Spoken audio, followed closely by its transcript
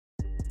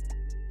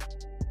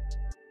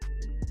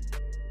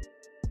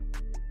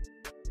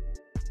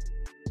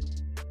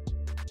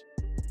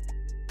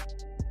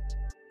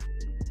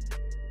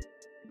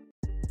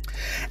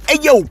Hey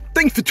yo,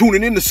 thanks for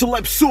tuning in to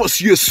Celeb Source,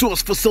 your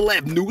source for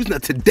celeb news. Now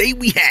today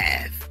we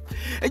have,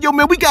 hey yo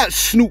man, we got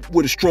Snoop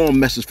with a strong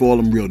message for all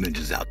them real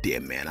ninjas out there,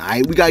 man,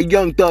 alright? We got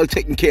Young Thug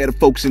taking care of the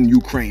folks in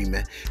Ukraine,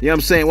 man. You know what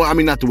I'm saying? Well, I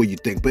mean, not the way you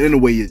think, but in a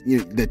way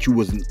that you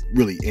wasn't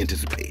really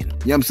anticipating.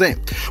 You know what I'm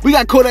saying? We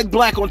got Kodak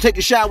Black on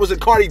taking showers at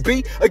Cardi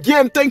B.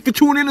 Again, thanks for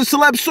tuning in to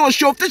Celeb Source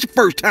Show. If this is your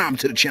first time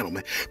to the channel,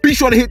 man, be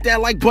sure to hit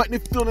that like button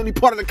if you feel any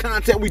part of the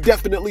content. We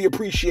definitely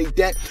appreciate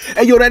that.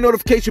 Hey yo, that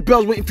notification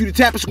bell's waiting for you to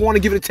tap it, so go on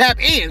and give it a tap.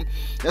 And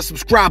that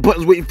subscribe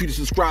button's waiting for you to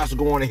subscribe, so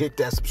go on and hit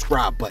that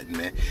subscribe button,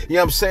 man. You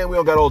know what I'm saying? We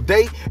don't got all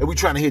day, and we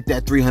trying to hit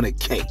that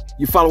 300K.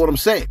 You follow what I'm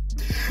saying?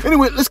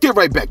 Anyway, let's get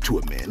right back to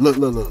it, man. Look.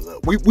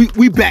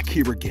 We back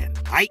here again,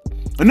 right?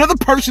 Another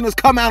person has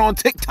come out on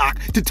TikTok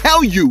to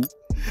tell you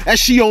that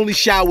she only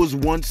showers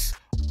once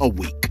a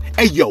week.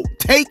 Hey, yo,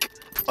 take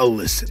a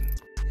listen.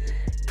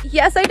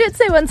 Yes, I did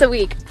say once a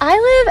week.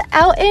 I live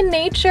out in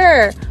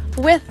nature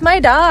with my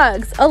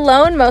dogs,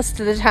 alone most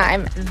of the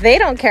time. They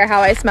don't care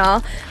how I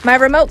smell. My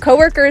remote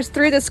coworkers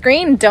through the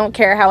screen don't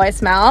care how I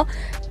smell.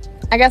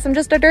 I guess I'm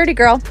just a dirty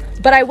girl.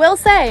 But I will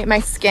say my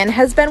skin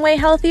has been way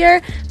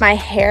healthier. My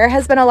hair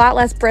has been a lot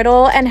less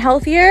brittle and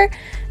healthier.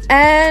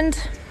 And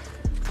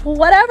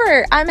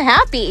whatever, I'm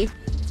happy.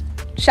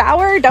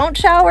 Shower, don't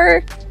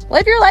shower.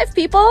 Live your life,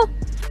 people.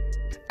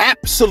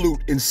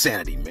 Absolute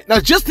insanity, man. Now,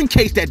 just in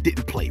case that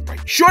didn't play right,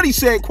 Shorty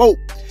said, quote,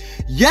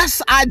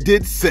 "Yes, I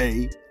did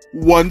say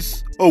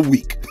once a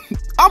week."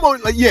 I'm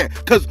on, like, yeah,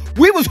 because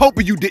we was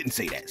hoping you didn't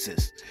say that,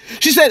 sis.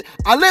 She said,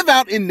 "I live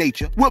out in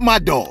nature with my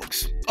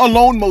dogs,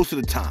 alone most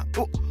of the time."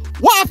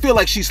 Why I feel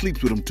like she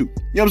sleeps with them too. You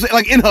know what I'm saying?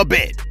 Like in her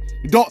bed.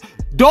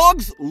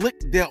 Dogs lick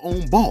their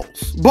own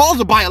balls. Balls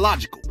are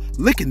biological.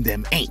 Licking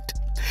them ain't.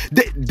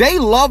 They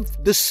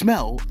love the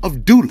smell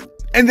of doo-doo,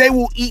 and they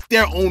will eat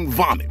their own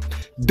vomit.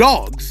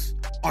 Dogs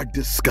are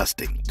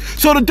disgusting.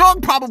 So the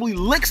dog probably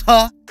licks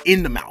her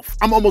in the mouth.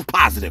 I'm almost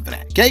positive of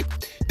that, okay?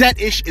 That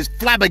ish is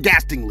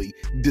flabbergastingly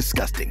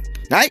disgusting,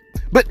 right?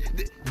 But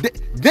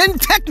then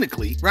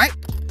technically, right,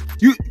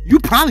 you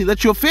probably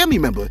let your family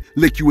member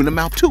lick you in the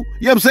mouth too.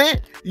 You know what I'm saying?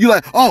 You're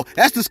like, oh,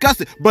 that's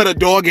disgusting, but a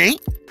dog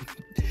ain't.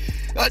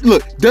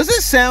 Look, does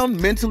it sound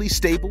mentally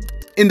stable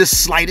in the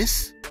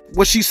slightest,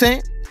 what she's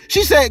saying?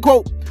 She said,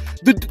 quote,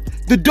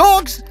 the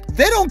dogs,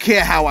 they don't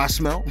care how I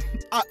smell.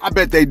 I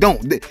bet they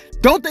don't.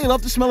 Don't they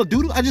love the smell of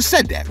doodle? I just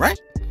said that, right?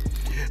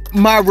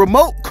 My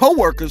remote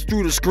coworkers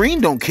through the screen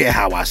don't care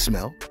how I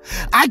smell.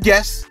 I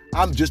guess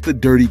I'm just a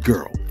dirty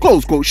girl.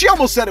 Close quote. She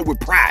almost said it with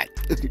pride.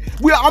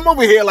 I'm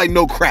over here like,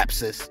 no crap,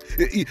 sis.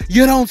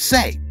 You don't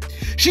say.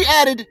 She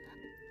added,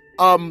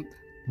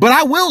 but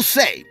I will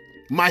say,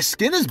 my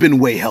skin has been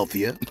way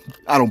healthier.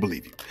 I don't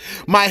believe you.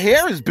 My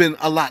hair has been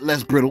a lot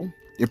less brittle.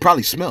 It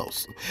probably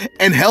smells.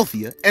 And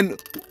healthier.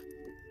 And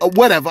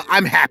whatever,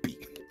 I'm happy.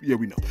 Yeah,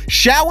 we know.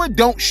 Shower,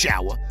 don't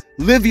shower.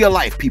 Live your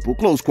life, people.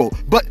 Close quote.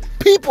 But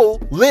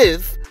people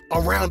live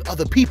around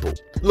other people.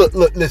 Look,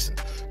 listen.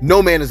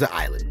 No man is an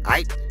island, all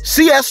right?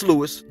 C.S.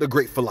 Lewis, the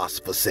great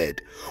philosopher,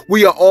 said,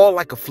 "We are all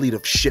like a fleet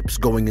of ships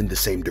going in the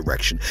same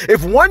direction.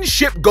 If one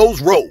ship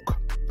goes rogue,"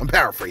 I'm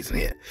paraphrasing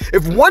here,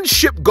 "if one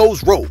ship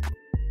goes rogue,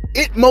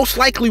 it most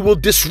likely will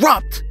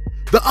disrupt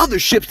the other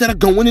ships that are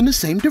going in the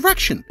same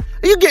direction."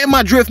 Are you getting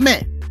my drift,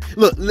 man?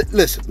 Look,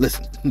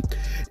 listen.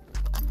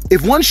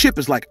 If one ship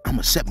is like, "I'm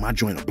gonna set my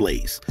joint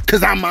ablaze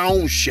because I'm my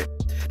own ship,"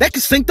 that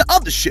can sink the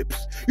other ships.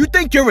 You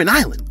think you're an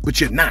island, but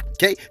you're not,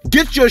 okay?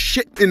 Get your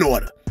shit in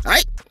order, all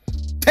right?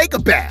 Take a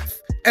bath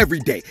every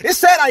day. It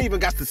said I even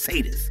got to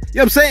say this.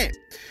 You know what I'm saying?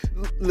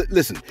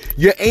 Listen,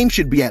 your aim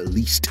should be at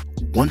least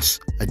once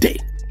a day.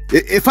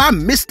 If I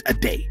missed a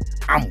day,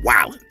 I'm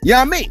wildin'. You know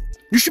what I mean?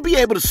 You should be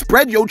able to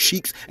spread your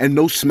cheeks and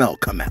no smell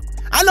come out.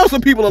 I know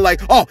some people are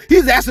like, "Oh,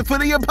 he's asking for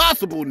the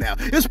impossible now."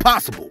 It's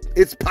possible.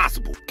 It's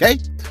possible, okay?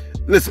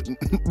 Listen,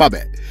 my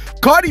bad.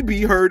 Cardi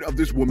B heard of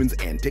this woman's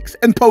antics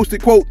and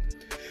posted, quote,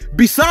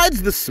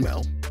 "Besides the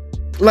smell,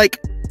 like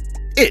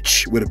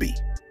itch with a B.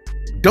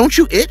 Don't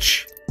you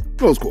itch?"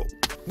 Close quote.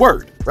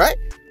 Word, right?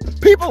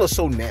 People are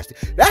so nasty.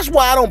 That's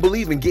why I don't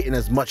believe in getting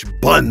as much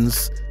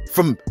buns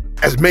from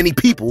as many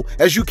people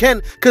as you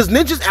can, because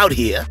ninjas out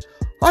here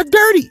are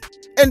dirty.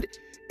 And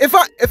if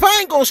I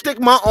ain't gonna stick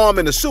my arm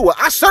in the sewer,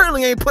 I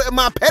certainly ain't putting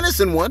my penis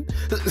in one.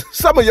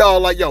 Some of y'all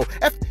like,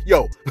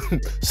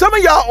 some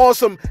of y'all on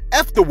some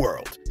F the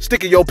world,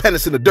 sticking your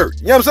penis in the dirt.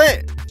 You know what I'm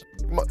saying?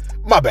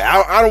 My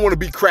bad, I don't want to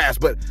be crass,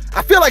 but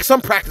I feel like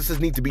some practices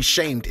need to be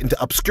shamed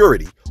into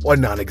obscurity or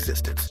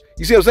non-existence.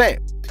 You see what I'm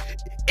saying?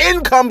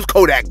 In comes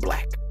Kodak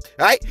Black,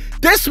 all right?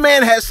 This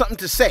man has something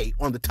to say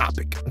on the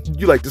topic.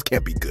 You like, this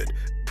can't be good.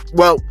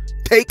 Well,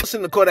 take us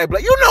in the Kodak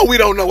Black. You know we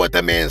don't know what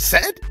the man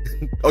said.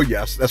 Oh,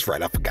 yes, that's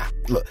right. I forgot.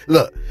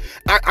 Look.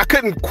 I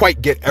couldn't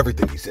quite get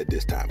everything he said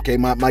this time, okay?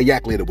 My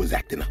yak later was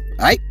acting up,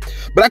 all right?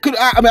 But I could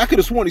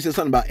have sworn he said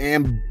something about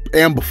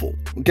ambiful,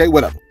 okay?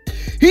 Whatever.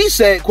 He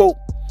said, quote,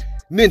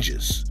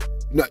 ninjas,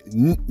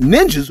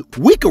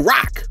 we can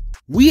rock.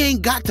 We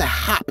ain't got to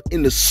hop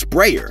in the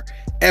sprayer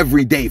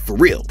every day for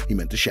real. He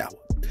meant to shower.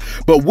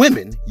 But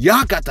women,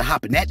 y'all got to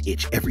hop in that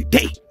itch every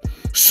day.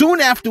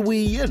 Soon after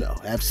we,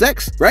 have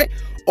sex, right?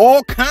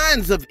 All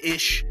kinds of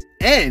ish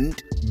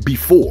and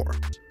before.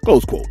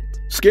 Close quote.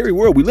 Scary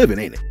world we live in,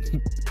 ain't it?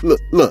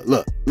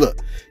 Look.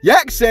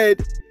 Yak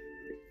said,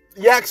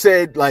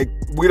 like,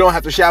 we don't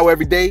have to shower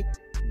every day.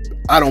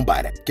 I don't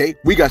buy that, okay?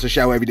 We got to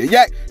shower every day.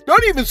 Yak,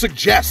 don't even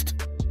suggest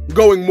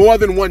going more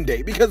than one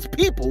day because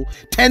people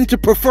tend to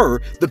prefer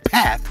the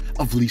path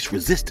of least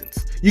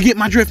resistance. You get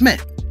my drift, man?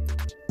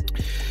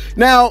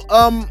 Now,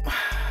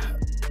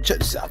 check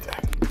this out,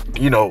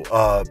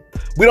 man.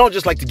 We don't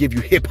just like to give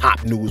you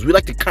hip-hop news. We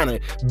like to kind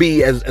of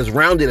be as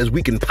rounded as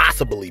we can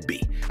possibly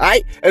be, all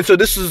right? And so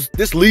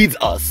this leads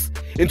us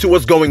into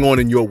what's going on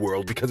in your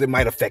world because it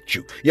might affect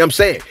you. You know what I'm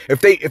saying?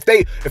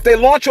 If they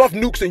launch off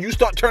nukes and you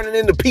start turning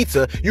into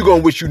pizza, you're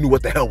going to wish you knew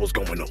what the hell was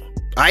going on, all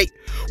right?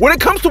 When it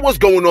comes to what's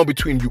going on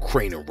between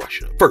Ukraine and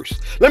Russia,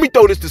 first, let me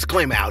throw this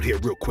disclaimer out here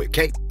real quick,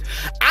 okay?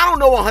 I don't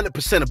know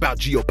 100% about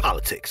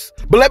geopolitics,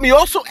 but let me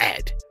also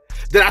add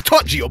that I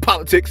taught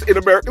geopolitics in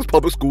America's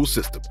public school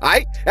system, all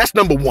right? That's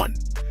number one.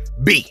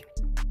 B,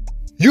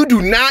 you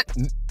do not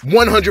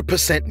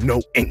 100%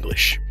 know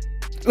English.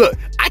 Look,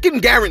 I can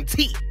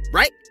guarantee,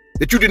 right,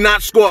 that you did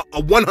not score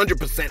a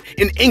 100%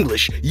 in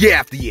English year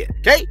after year,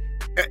 okay?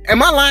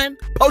 Am I lying?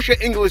 Post your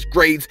English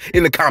grades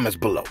in the comments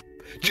below.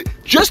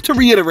 Just to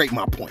reiterate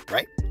my point,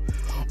 right?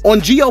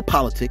 On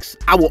geopolitics,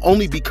 I will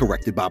only be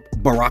corrected by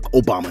Barack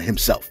Obama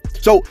himself.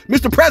 So,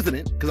 Mr.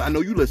 President, because I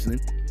know you're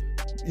listening,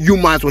 you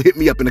might as well hit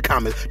me up in the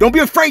comments. Don't be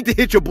afraid to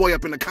hit your boy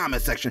up in the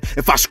comment section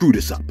if I screw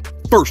this up.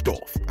 First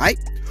off, all right?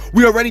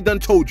 We already done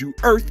told you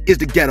Earth is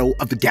the ghetto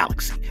of the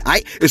galaxy, all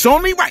right? It's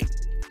only right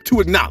to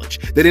acknowledge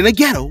that in a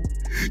ghetto,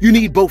 you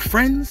need both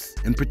friends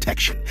and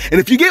protection. And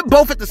if you get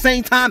both at the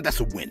same time,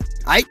 that's a win,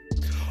 all right?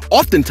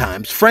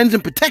 Oftentimes, friends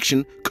and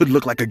protection could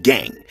look like a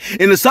gang.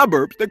 In the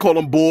suburbs, they call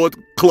them boards,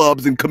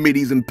 clubs, and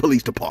committees and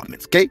police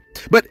departments, okay?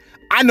 But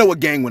I know a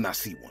gang when I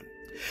see one.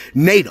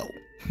 NATO.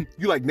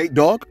 You like Nate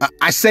Dogg?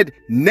 I said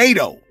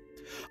NATO.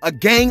 A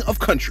gang of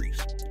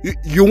countries.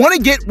 You want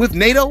to get with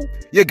NATO?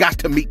 You got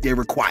to meet their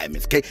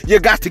requirements, okay?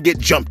 You got to get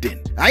jumped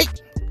in, right?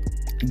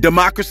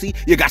 Democracy,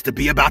 you got to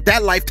be about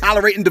that life,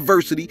 tolerating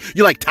diversity.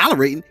 You like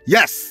tolerating?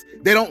 Yes.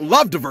 They don't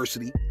love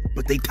diversity,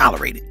 but they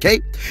tolerate it, okay?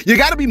 You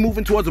got to be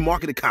moving towards a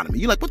market economy.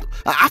 You're like, what?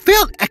 I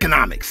failed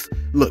economics.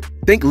 Look,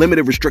 think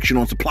limited restriction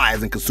on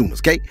suppliers and consumers,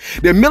 okay?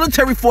 Their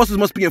military forces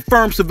must be in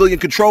firm civilian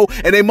control,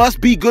 and they must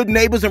be good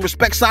neighbors and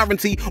respect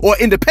sovereignty or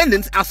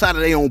independence outside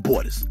of their own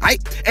borders, right?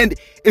 And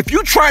if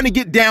you're trying to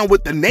get down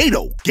with the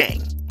NATO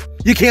gang,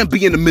 you can't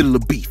be in the middle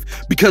of beef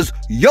because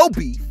your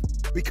beef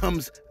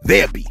becomes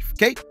their beef,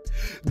 okay?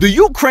 The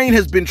Ukraine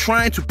has been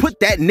trying to put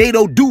that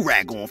NATO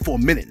do-rag on for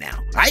a minute now,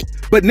 right?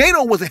 But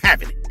NATO wasn't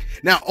having it.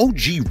 Now,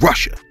 OG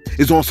Russia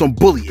is on some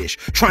bully-ish,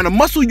 trying to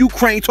muscle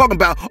Ukraine, talking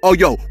about, oh,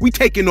 yo, we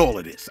taking all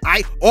of this, all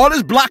right? All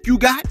this block you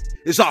got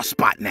is our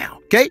spot now,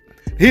 okay?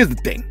 Here's the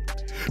thing.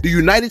 The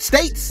United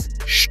States,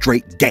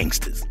 straight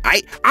gangsters, all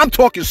right? I'm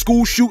talking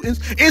school shootings,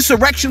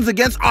 insurrections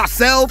against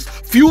ourselves,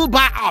 fueled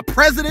by our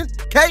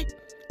president, okay?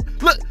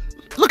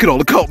 Look at all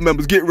the cult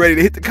members getting ready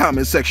to hit the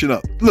comment section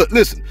up. Look,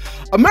 listen,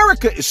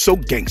 America is so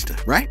gangster,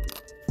 right?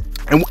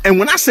 And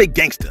when I say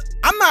gangster,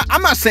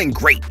 I'm not saying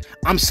great.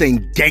 I'm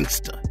saying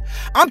gangster.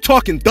 I'm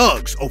talking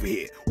thugs over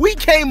here. We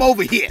came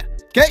over here,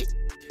 okay?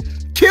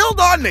 Killed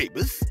our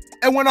neighbors,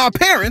 and when our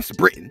parents,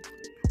 Britain,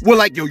 were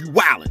like, yo, you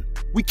wildin',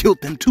 we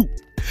killed them too.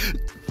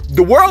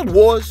 The world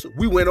wars,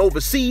 we went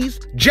overseas,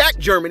 jacked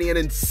Germany, and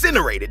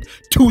incinerated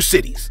 2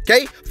 cities,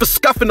 okay? For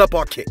scuffing up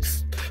our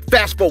kicks.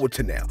 Fast forward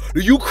to now.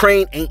 The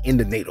Ukraine ain't in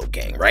the NATO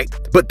gang, right?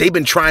 But they've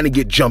been trying to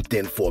get jumped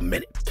in for a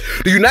minute.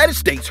 The United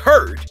States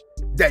heard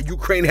that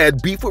Ukraine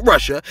had beef with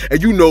Russia,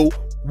 and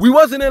we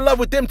wasn't in love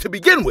with them to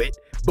begin with,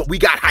 but we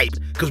got hype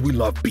because we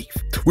love beef.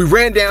 We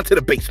ran down to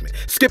the basement,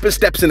 skipping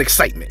steps in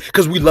excitement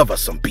because we love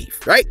us some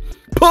beef, right?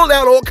 Pulled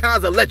out all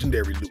kinds of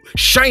legendary loot,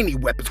 shiny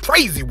weapons,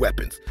 crazy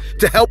weapons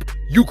to help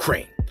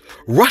Ukraine.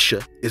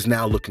 Russia is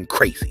now looking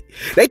crazy.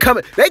 They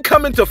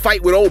come in to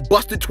fight with old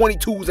busted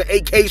 22s and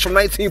AKs from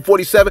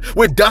 1947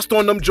 with dust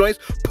on them joints.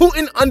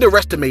 Putin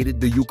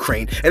underestimated the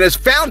Ukraine and has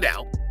found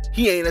out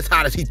he ain't as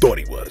hot as he thought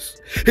he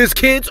was. His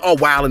kids are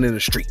wilding in the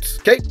streets,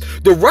 okay?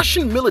 The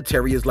Russian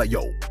military is like,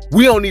 yo,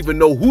 we don't even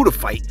know who to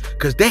fight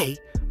because they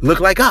look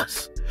like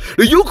us.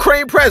 The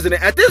Ukraine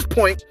president at this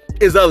point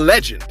is a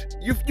legend.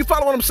 You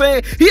follow what I'm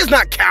saying? He is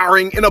not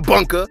cowering in a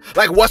bunker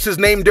like what's his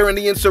name during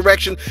the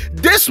insurrection.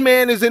 This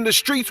man is in the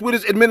streets with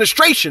his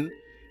administration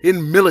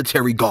in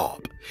military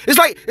garb. It's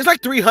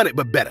like 300,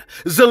 but better.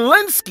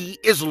 Zelensky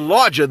is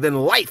larger than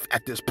life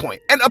at this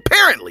point. And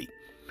apparently,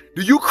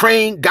 the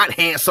Ukraine got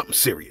hands something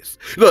serious.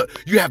 Look,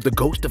 you have the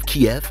ghost of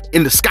Kiev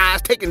in the skies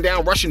taking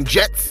down Russian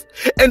jets.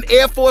 An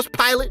Air Force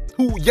pilot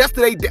who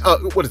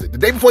the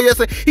day before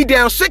yesterday, he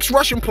downed 6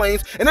 Russian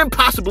planes and then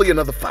possibly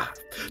another 5.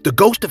 The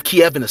ghost of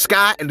Kiev in the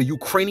sky and the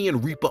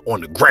Ukrainian Reaper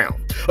on the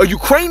ground. A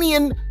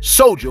Ukrainian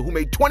soldier who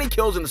made 20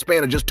 kills in the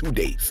span of just 2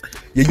 days.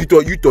 Yeah,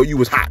 you thought you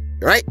was hot,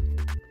 right?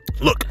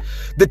 Look,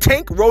 the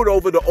tank rode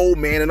over the old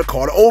man in the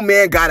car. The old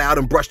man got out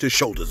and brushed his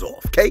shoulders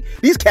off, okay?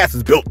 These cats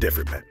is built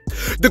different, man.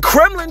 The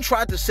Kremlin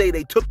tried to say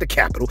they took the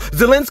capital.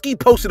 Zelensky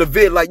posted a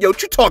vid like, yo,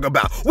 what you talking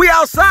about? We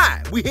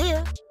outside. We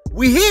here,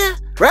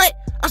 right?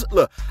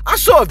 I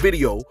saw a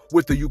video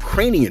with the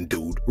Ukrainian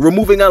dude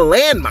removing a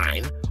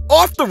landmine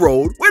off the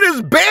road with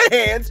his bare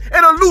hands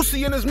and a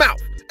Lucy in his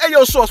mouth. Hey,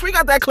 yo, Sauce, we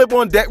got that clip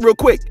on deck real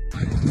quick.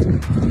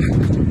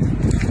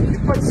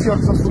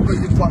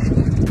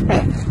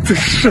 Ты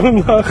шо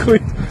нахуй?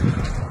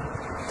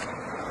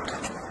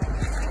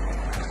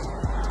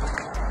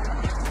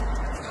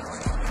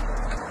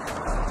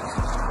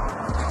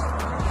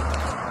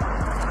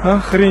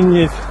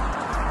 Охренеть.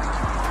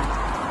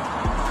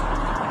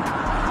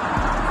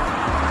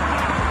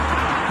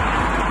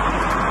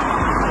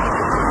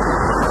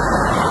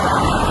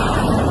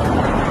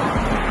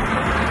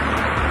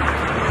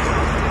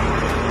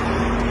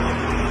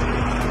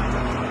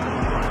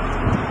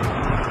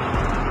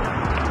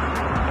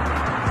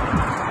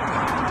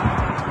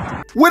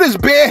 With his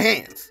bare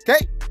hands,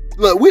 okay?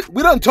 Look,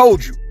 we done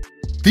told you.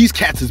 These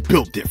cats is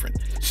built different.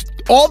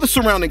 All the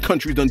surrounding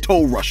countries done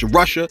told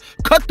Russia,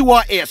 cut through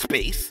our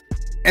airspace,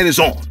 and it's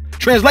on.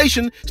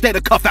 Translation, stay the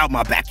cuff out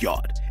my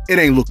backyard. It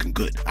ain't looking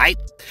good, right?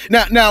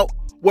 Now,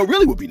 what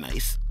really would be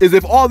nice is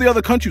if all the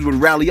other countries would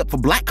rally up for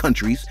black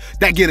countries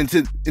that get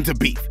into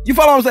beef. You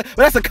follow what I'm saying?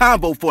 But that's a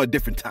convo for a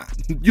different time.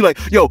 You like,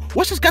 yo,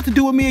 what's this got to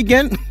do with me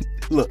again?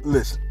 Look,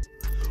 listen.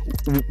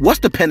 What's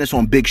the penis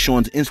on Big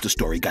Sean's Insta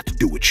story got to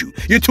do with you?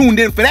 You tuned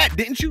in for that,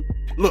 didn't you?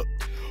 Look,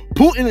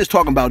 Putin is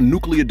talking about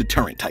nuclear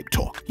deterrent type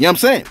talk. You know what I'm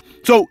saying?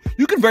 So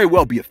you can very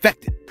well be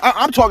affected.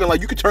 I'm talking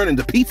like you could turn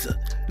into pizza.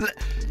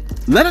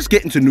 Let us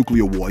get into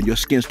nuclear war and your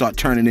skin start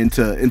turning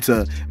into,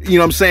 you know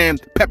what I'm saying,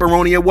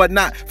 pepperoni and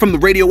whatnot from the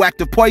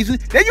radioactive poison.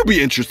 Then you'll be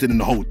interested in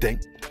the whole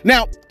thing.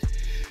 Now,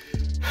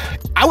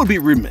 I would be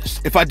remiss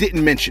if I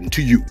didn't mention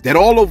to you that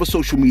all over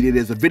social media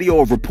there's a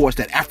video of reports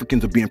that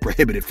Africans are being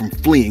prohibited from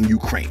fleeing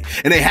Ukraine.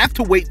 And they have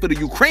to wait for the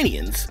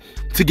Ukrainians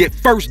to get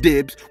first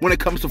dibs when it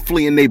comes to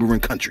fleeing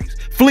neighboring countries.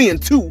 Fleeing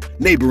to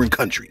neighboring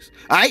countries,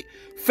 all right?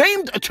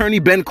 Famed attorney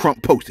Ben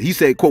Crump posted, he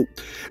said, quote,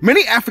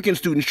 many African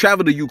students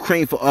travel to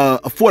Ukraine for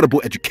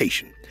affordable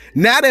education.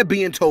 Now they're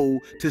being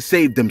told to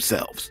save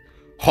themselves.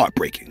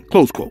 Heartbreaking,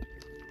 close quote.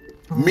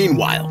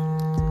 Meanwhile,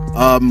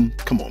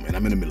 come on, man,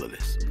 I'm in the middle of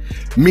this.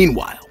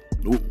 Meanwhile,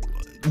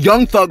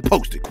 Young Thug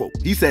posted, quote,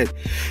 he said,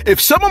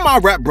 if some of my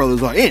rap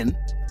brothers are in,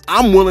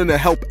 I'm willing to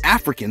help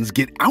Africans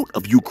get out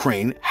of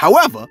Ukraine.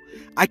 However,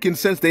 I can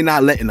sense they're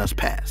not letting us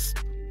pass.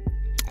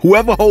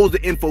 Whoever holds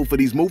the info for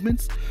these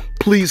movements,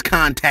 please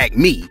contact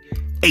me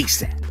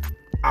ASAP.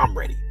 I'm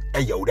ready.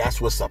 Hey, yo, that's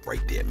what's up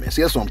right there, man.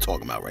 See, that's what I'm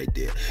talking about right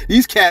there.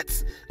 These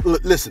cats,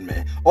 listen,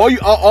 man.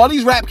 All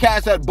these rap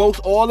cats that boast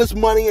all this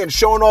money and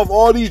showing off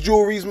all these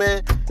jewelries,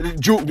 man.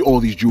 All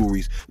these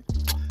jewelries.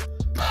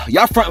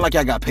 Y'all fronting like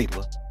y'all got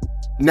paper.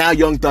 Now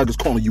Young Thug is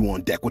calling you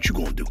on deck. What you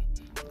gonna do?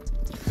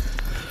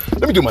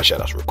 Let me do my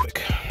shout outs real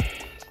quick,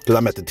 because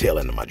I'm at the tail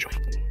end of my joint.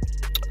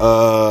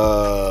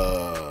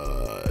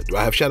 Do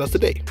I have shout outs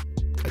today?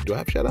 I think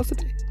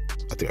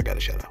I got a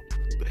shout out.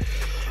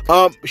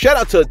 Shout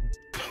out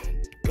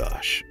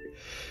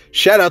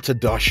to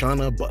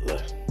Darshana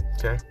Butler.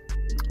 Okay.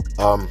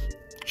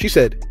 She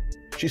said,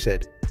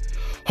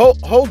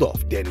 hold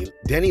off,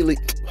 Danny Lee.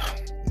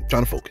 I'm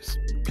trying to focus.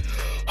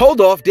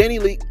 Hold off, Danny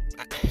Lee.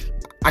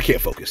 I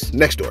can't focus.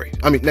 Next story.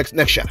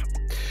 Next shout out.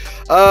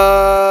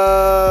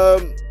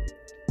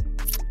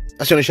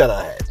 That's the only shout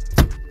out I had.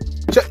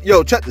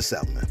 Check this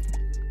out, man.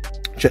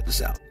 Check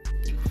this out.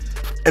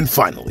 And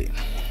finally,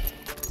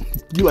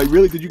 you like,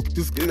 really? Did you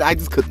just? I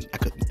couldn't.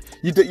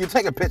 You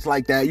take a pitch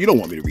like that. You don't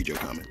want me to read your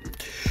comment.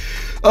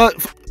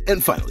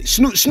 And finally,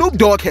 Snoop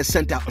Dogg has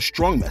sent out a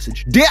strong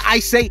message, dare I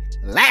say,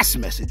 last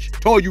message,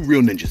 to all you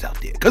real ninjas out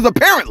there. Because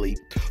apparently,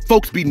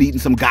 folks be needing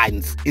some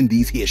guidance in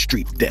these here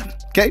streets then,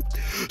 okay?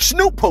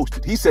 Snoop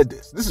posted, he said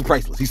this is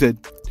priceless. He said,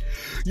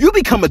 you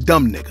become a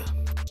dumb nigga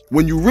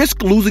when you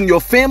risk losing your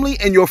family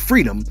and your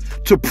freedom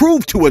to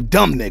prove to a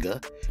dumb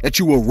nigga that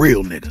you a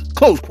real nigga.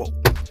 Close quote.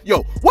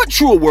 Yo, what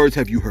truer words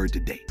have you heard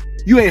today?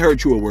 You ain't heard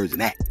truer words than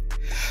that.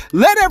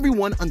 Let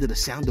everyone under the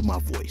sound of my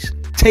voice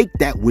take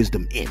that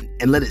wisdom in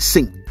and let it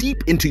sink deep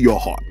into your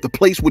heart, the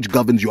place which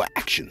governs your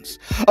actions.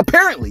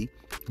 Apparently,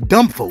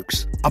 dumb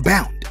folks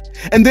abound,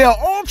 and they are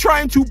all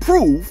trying to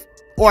prove,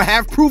 or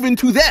have proven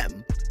to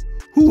them,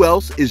 who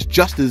else is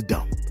just as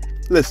dumb.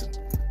 Listen,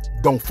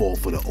 don't fall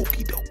for the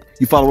okie doke.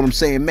 You follow what I'm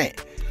saying, man?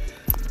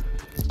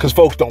 Because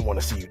folks don't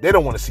want to see you. They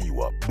don't want to see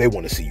you up. They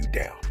want to see you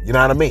down. You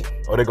know what I mean?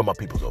 Oh, they got my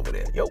peoples over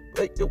there. Yo,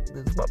 this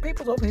is my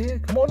peoples over here.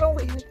 Come on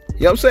over here. You know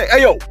what I'm saying?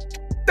 Hey, yo,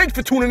 thanks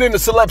for tuning in to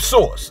Celeb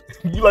Source.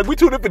 You like, we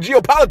tuned in for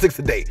geopolitics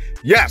today.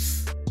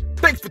 Yes.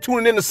 Thanks for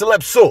tuning in to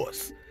Celeb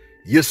Source.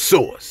 Your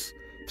source,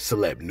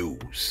 celeb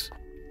news.